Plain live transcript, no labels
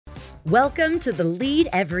Welcome to the Lead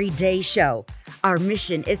Every Day show. Our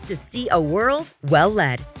mission is to see a world well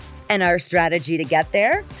led. And our strategy to get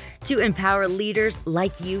there? To empower leaders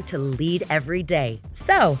like you to lead every day.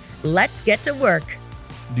 So let's get to work.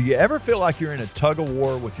 Do you ever feel like you're in a tug of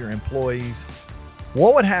war with your employees?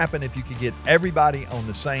 What would happen if you could get everybody on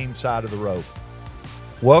the same side of the rope?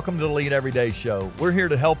 Welcome to the Lead Every Day show. We're here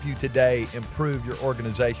to help you today improve your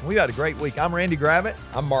organization. We had a great week. I'm Randy Gravitt.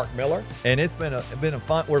 I'm Mark Miller. And it's been a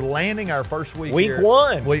fun. We're landing our first week. Week here.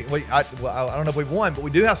 one. I don't know if we've won, but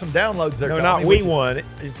we do have some downloads there. No, not week one.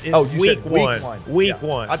 It's you week said one. Week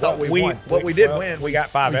one. I thought we won. Well, we did win. We got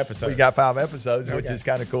five episodes. We got 5 episodes, which is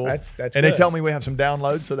kind of cool. That's and good. They tell me we have some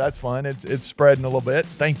downloads, so that's fun. It's spreading a little bit.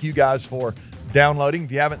 Thank you guys for downloading.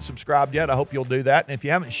 If you haven't subscribed yet, I hope you'll do that. And if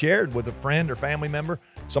you haven't shared with a friend or family member,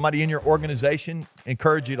 somebody in your organization,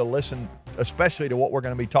 encourage you to listen, especially to what we're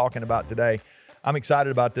going to be talking about today. I'm excited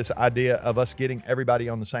about this idea of us getting everybody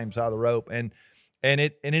on the same side of the rope. And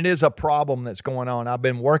it is a problem that's going on. I've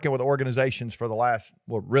been working with organizations for the last,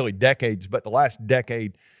 really decades, but the last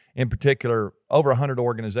decade in particular, over 100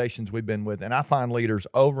 organizations we've been with. And I find leaders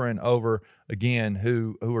over and over again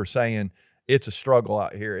who are saying, it's a struggle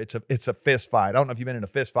out here. It's a fist fight. I don't know if you've been in a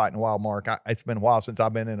fist fight in a while, Mark. It's been a while since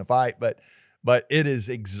I've been in a fight, but it is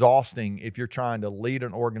exhausting if you're trying to lead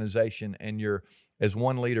an organization and you're, as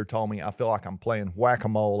one leader told me, I feel like I'm playing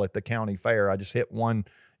whack-a-mole at the county fair. I just hit one,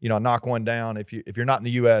 knock one down. If you're not in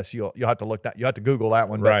the U.S., you'll have to look that. You have to Google that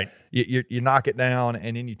one. Right. You knock it down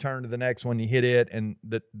and then you turn to the next one. You hit it and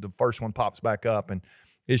the first one pops back up and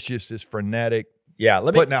it's just this frenetic.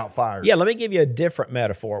 Putting out fires. Yeah, let me give you a different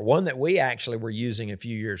metaphor, one that we actually were using a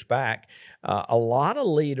few years back. A lot of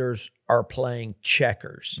leaders are playing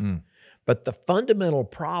checkers, but the fundamental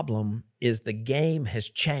problem is the game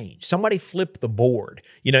has changed. Somebody flipped the board.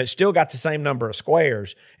 It's still got the same number of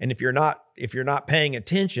squares, and if you're not paying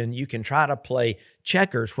attention, you can try to play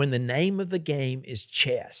checkers when the name of the game is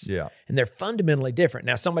chess. Yeah. And they're fundamentally different.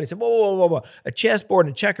 Now, somebody said, whoa. A chessboard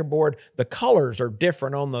and a checkerboard, the colors are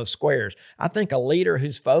different on those squares. I think a leader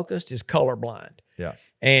who's focused is colorblind. Yeah.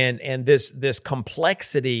 And this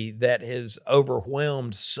complexity that has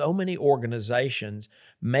overwhelmed so many organizations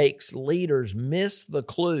makes leaders miss the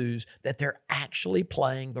clues that they're actually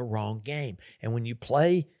playing the wrong game. And when you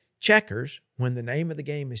play checkers, when the name of the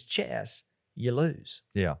game is chess, you lose.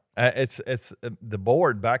 Yeah, it's the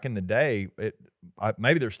board back in the day.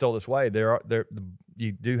 Maybe they're still this way.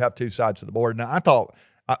 You do have two sides of the board. Now I thought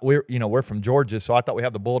we're from Georgia, so I thought we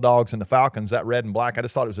have the Bulldogs and the Falcons, that red and black. I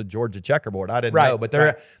just thought it was a Georgia checkerboard. I didn't know, but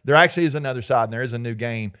there actually is another side, and there is a new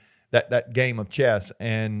game, that game of chess.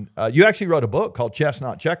 And you actually wrote a book called Chess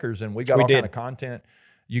Not Checkers, and we got all kind of content.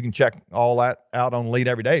 You can check all that out on Lead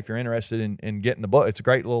Every Day if you're interested in getting the book. It's a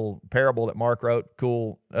great little parable that Mark wrote.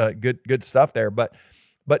 Cool, good stuff there. But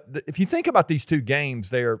if you think about these two games,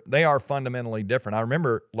 they are fundamentally different. I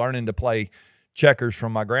remember learning to play checkers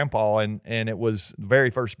from my grandpa, and it was the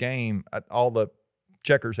very first game. All the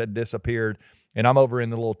checkers had disappeared, and I'm over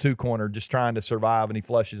in the little 2-corner just trying to survive, and he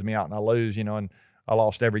flushes me out, and I lose. And I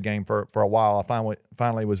lost every game for a while. I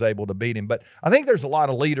finally was able to beat him. But I think there's a lot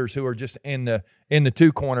of leaders who are just in the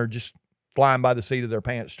 2-corner, just flying by the seat of their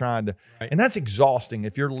pants trying to, and that's exhausting.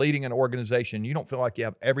 If you're leading an organization, you don't feel like you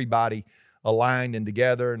have everybody aligned and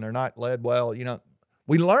together and they're not led well.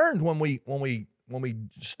 We learned when we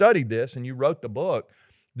studied this and you wrote the book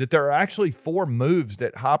that there are actually 4 moves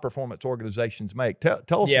that high performance organizations make.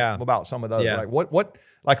 Tell us about some of those. Yeah.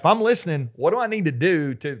 Like if I'm listening, what do I need to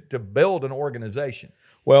do to build an organization?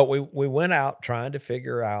 Well, we went out trying to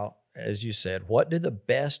figure out, as you said, what do the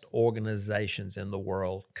best organizations in the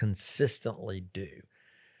world consistently do?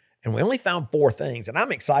 And we only found 4 things, and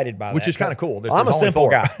I'm excited by that. Which is kind of cool. I'm a simple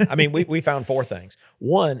guy. I mean, we found 4 things.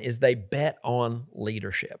 One is they bet on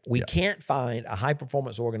leadership. We can't find a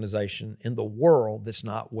high-performance organization in the world that's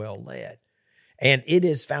not well-led. And it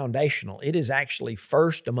is foundational. It is actually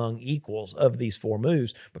first among equals of these 4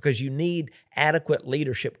 moves because you need adequate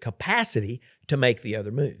leadership capacity to make the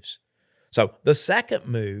other moves. So the second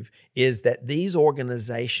move is that these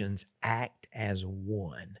organizations act as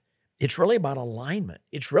one. It's really about alignment.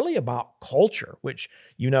 It's really about culture, which,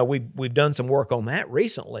 we've done some work on that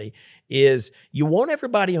recently, is you want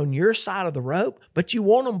everybody on your side of the rope, but you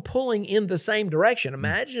want them pulling in the same direction.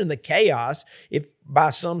 Imagine the chaos if by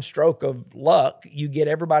some stroke of luck, you get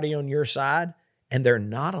everybody on your side and they're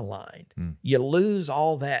not aligned. You lose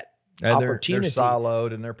all that opportunity. They're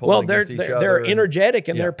siloed and they're pulling against each other. They're energetic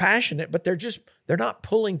and they're passionate, but they're not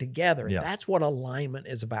pulling together. Yeah. That's what alignment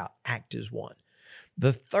is about. Act as one.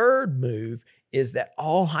 The third move is that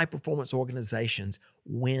all high-performance organizations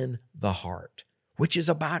win the heart, which is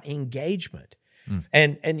about engagement.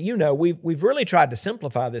 And we've really tried to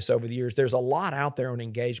simplify this over the years. There's a lot out there on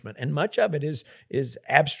engagement, and much of it is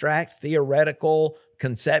abstract, theoretical,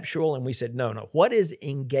 conceptual. And we said, no. What is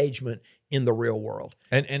engagement in the real world?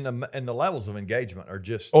 And the levels of engagement are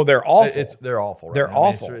just they're awful. They're awful. Right? They're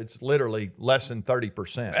awful. It's literally less than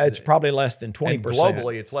 30%. It's probably less than 20%. And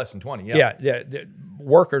globally, it's less than 20. Yeah.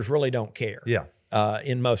 Workers really don't care. Yeah.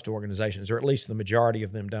 In most organizations, or at least the majority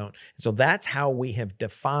of them don't. So that's how we have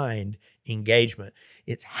defined engagement.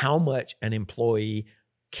 It's how much an employee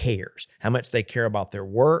cares, how much they care about their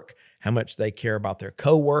work, how much they care about their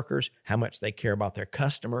coworkers, how much they care about their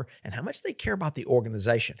customer, and how much they care about the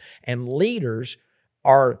organization. And leaders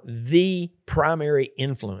are the primary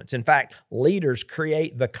influence. In fact, leaders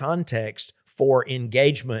create the context for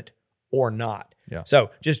engagement or not. Yeah. So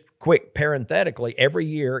just quick parenthetically, every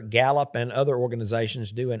year Gallup and other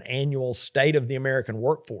organizations do an annual State of the American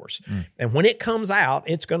Workforce. And when it comes out,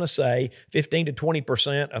 it's going to say 15 to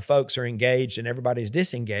 20% of folks are engaged and everybody's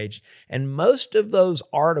disengaged. And most of those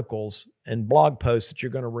articles and blog posts that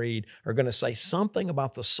you're going to read are going to say something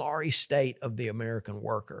about the sorry state of the American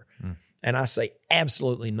worker. And I say,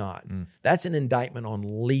 absolutely not. That's an indictment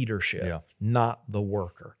on leadership, not the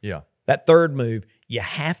worker. Yeah. That third move, you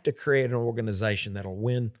have to create an organization that'll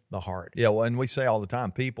win the heart. Yeah, well, and we say all the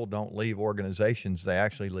time, people don't leave organizations; they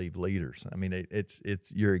actually leave leaders. I mean, it's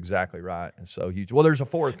you're exactly right, and so huge. Well, there's a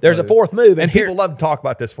fourth. There's a fourth move, and people love to talk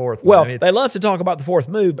about this fourth. Well, one. I mean, they love to talk about the fourth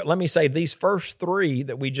move, but let me say these first three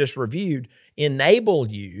that we just reviewed enable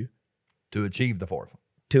you to achieve the fourth one.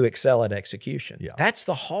 To excel at execution. Yeah. That's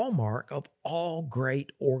the hallmark of all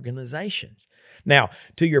great organizations. Now,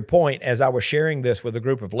 to your point, as I was sharing this with a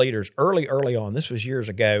group of leaders early on, this was years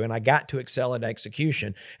ago, and I got to excel at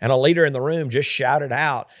execution, and a leader in the room just shouted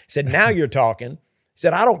out, said, "Now you're talking." He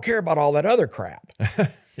said, "I don't care about all that other crap."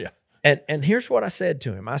 Yeah. And here's what I said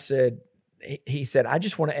to him. He said, "I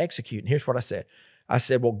just want to execute." And here's what I said. I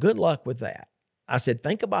said, "Well, good luck with that." I said,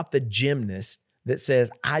 "Think about the gymnast that says,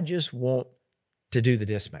 I just want to do the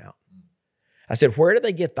dismount." I said, where do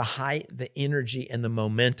they get the height, the energy, and the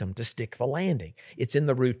momentum to stick the landing? It's in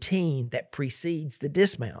the routine that precedes the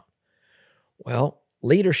dismount. Well,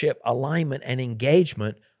 leadership, alignment, and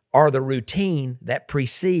engagement are the routine that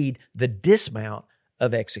precede the dismount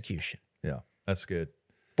of execution. Yeah, that's good.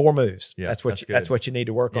 4 moves. Yeah, that's what you need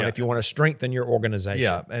to work on if you want to strengthen your organization.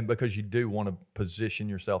 Yeah, and because you do want to position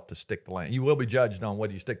yourself to stick the landing. You will be judged on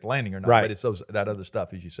whether you stick the landing or not, right. But it's that other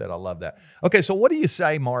stuff, as you said. I love that. Okay, so what do you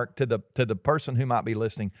say, Mark, to the person who might be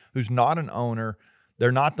listening who's not an owner,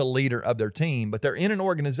 they're not the leader of their team, but they're in an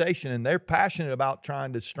organization and they're passionate about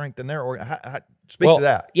trying to strengthen their organization? Speak to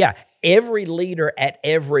that. Yeah, every leader at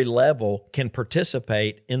every level can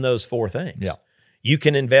participate in those 4 things. Yeah. You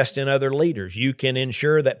can invest in other leaders. You can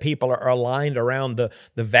ensure that people are aligned around the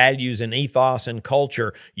values and ethos and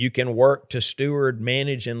culture. You can work to steward,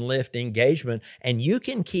 manage, and lift engagement. And you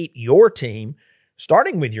can keep your team,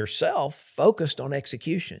 starting with yourself, focused on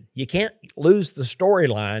execution. You can't lose the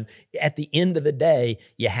storyline. At the end of the day,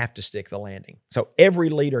 you have to stick the landing. So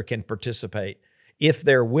every leader can participate if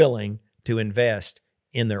they're willing to invest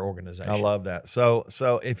in their organization. I love that. So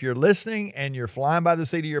if you're listening and you're flying by the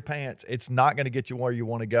seat of your pants, it's not going to get you where you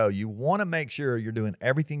want to go. You want to make sure you're doing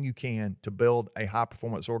everything you can to build a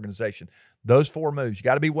high-performance organization. Those 4 moves, you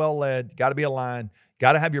got to be well-led, got to be aligned,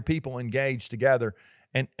 got to have your people engaged together.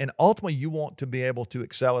 And ultimately, you want to be able to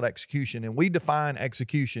excel at execution. And we define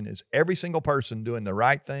execution as every single person doing the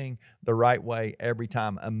right thing the right way every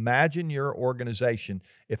time. Imagine your organization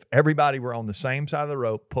if everybody were on the same side of the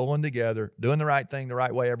rope, pulling together, doing the right thing the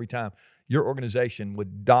right way every time. Your organization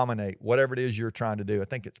would dominate whatever it is you're trying to do. I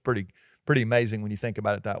think it's pretty amazing when you think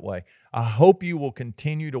about it that way. I hope you will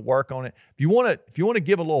continue to work on it. If you want to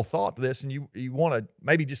give a little thought to this and you want to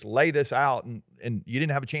maybe just lay this out and you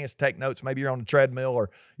didn't have a chance to take notes, maybe you're on the treadmill or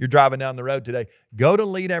you're driving down the road today, go to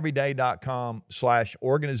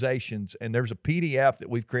leadeveryday.com/organizations, and there's a PDF that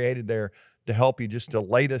we've created there to help you just to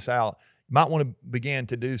lay this out. You might want to begin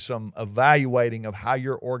to do some evaluating of how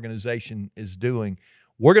your organization is doing.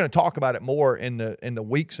 We're going to talk about it more in the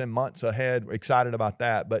weeks and months ahead. We're excited about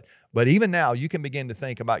that. But even now, you can begin to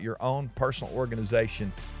think about your own personal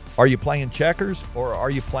organization. Are you playing checkers or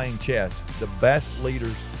are you playing chess? The best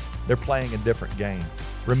leaders, they're playing a different game.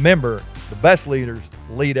 Remember, the best leaders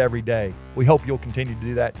lead every day. We hope you'll continue to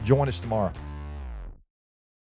do that. Join us tomorrow.